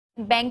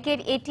ব্যাংকের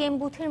এটিএম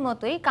বুথের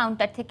মতোই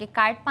কাউন্টার থেকে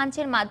কার্ড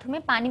পাঞ্চের মাধ্যমে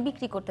পানি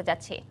বিক্রি করতে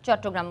যাচ্ছে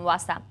চট্টগ্রাম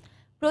ওয়াসা।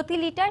 প্রতি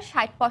লিটার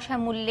 ৬০ পয়সা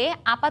মূল্যে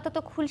আপাতত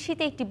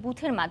খুলশীতে একটি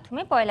বুথের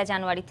মাধ্যমে ১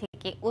 জানুয়ারি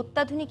থেকে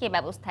অত্যাধুনিক এ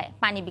ব্যবস্থায়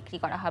পানি বিক্রি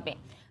করা হবে।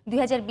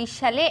 ২০২০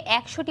 সালে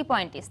 ১০০টি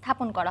পয়েন্টে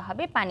স্থাপন করা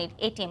হবে পানির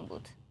এটিএম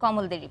বুথ।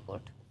 কমলদের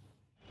রিপোর্ট।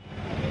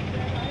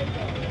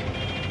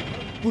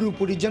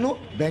 পুরোপুরি যেন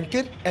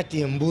ব্যাংকের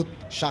এটিএম বুথ,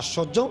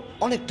 সাজসজ্জ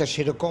অনেকটা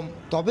সেরকম।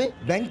 তবে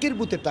ব্যাংকের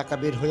বুথে টাকা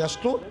বের হয়ে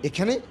আসলো,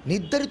 এখানে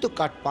নির্ধারিত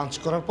কার্ড পাঞ্চ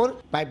করার পর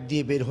পাইপ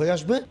দিয়ে বের হয়ে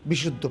আসবে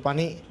বিশুদ্ধ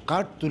পানি।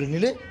 কার্ড তুলে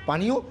নিলে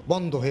পানিও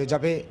বন্ধ হয়ে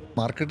যাবে।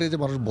 মার্কেটে যে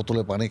মানুষ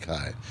বোতলে পানি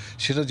খায়,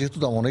 সেটা যেহেতু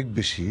দাম অনেক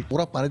বেশি,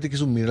 ওরা পানিতে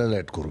কিছু মিনারেল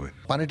অ্যাড করবে,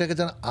 পানিটাকে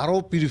যেন আরও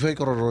পিউরিফাই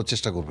করার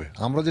চেষ্টা করবে।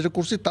 আমরা যেটা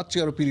করছি তার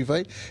চেয়ে আরও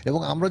পিউরিফাই, এবং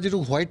আমরা যেটা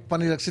হোয়াইট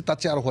পানি রাখছি তার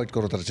চেয়ে আরও হোয়াইট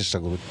করার তারা চেষ্টা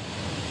করবে।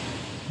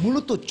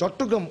 মূলত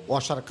চট্টগ্রাম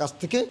ওয়াসার কাছ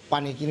থেকে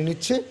পানি কিনে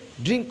নিচ্ছে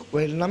ড্রিঙ্ক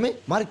ওয়েল নামে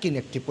মার্কিন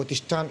একটি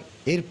প্রতিষ্ঠান।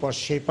 এরপর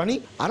সেই পানি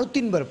আরও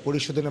 ৩বার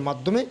পরিশোধনের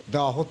মাধ্যমে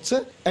দেওয়া হচ্ছে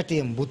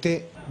এটিএম বুথে।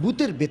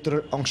 বুথের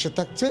ভেতরের অংশে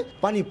থাকছে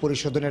পানি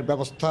পরিশোধনের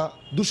ব্যবস্থা।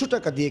 ২০০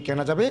 টাকা দিয়ে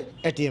কেনা যাবে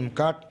এটিএম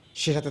কার্ড,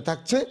 সে সাথে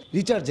থাকছে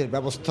রিচার্জের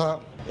ব্যবস্থা।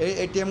 এই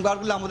এটিএম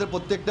কার্ডগুলো আমাদের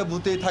প্রত্যেকটা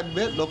বুথেই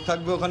থাকবে, লোক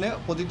থাকবে ওখানে।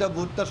 প্রতিটা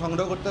বুথটা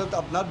সংগ্রহ করতে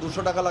আপনার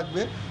 ২০০ টাকা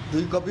লাগবে,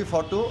 2 কপি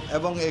ফটো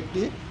এবং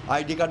একটি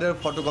আইডি কার্ডের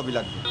ফটোকপি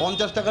লাগবে।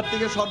 ৫০ টাকার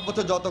থেকে সর্বোচ্চ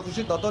যত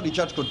খুশি তত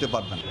রিচার্জ করতে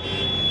পারবেন।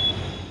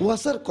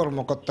 ওয়াসার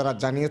কর্মকর্তারা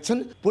জানিয়েছেন,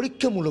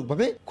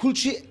 পরীক্ষামূলকভাবে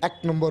খুলশী ১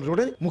 নম্বর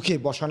রোডের মুখে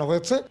বসানো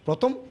হয়েছে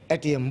প্রথম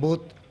এটিএম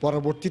বুথ।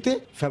 পরবর্তীতে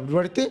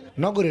ফেব্রুয়ারিতে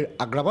নগরের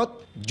আগ্রাবাদ,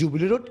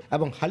 জুবিলি রোড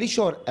এবং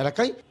হালিশহর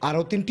এলাকায়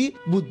আরও 3টি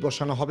বুথ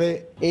বসানো হবে।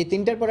 এই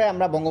 3টার পরে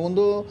আমরা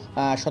বঙ্গবন্ধু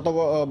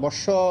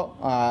শতবর্ষ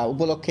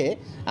উপলক্ষে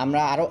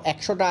আমরা আরও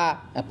 ১০০টা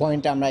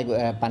পয়েন্টে আমরা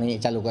পানি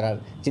চালু করার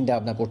চিন্তা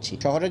ভাবনা করছি।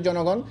 শহরের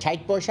জনগণ ৬০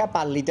 পয়সা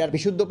পার লিটার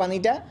বিশুদ্ধ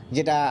পানিটা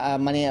যেটা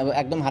মানে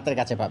একদম হাতের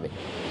কাছে পাবে।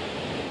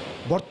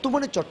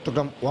 বর্তমানে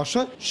চট্টগ্রাম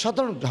ওয়াসা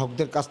সাধারণ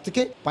গ্রাহকদের কাছ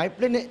থেকে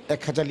পাইপলাইনে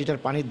 ১০০০ লিটার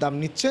পানির দাম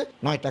নিচ্ছে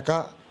 ৯ টাকা।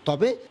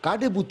 তবে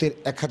কার্ডে বুথের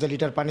 ১০০০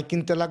 লিটার পানি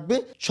কিনতে লাগবে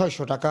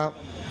 ৬০০ টাকা।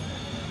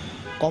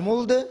 কমল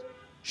দে,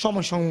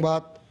 সময়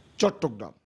সংবাদ, চট্টগ্রাম।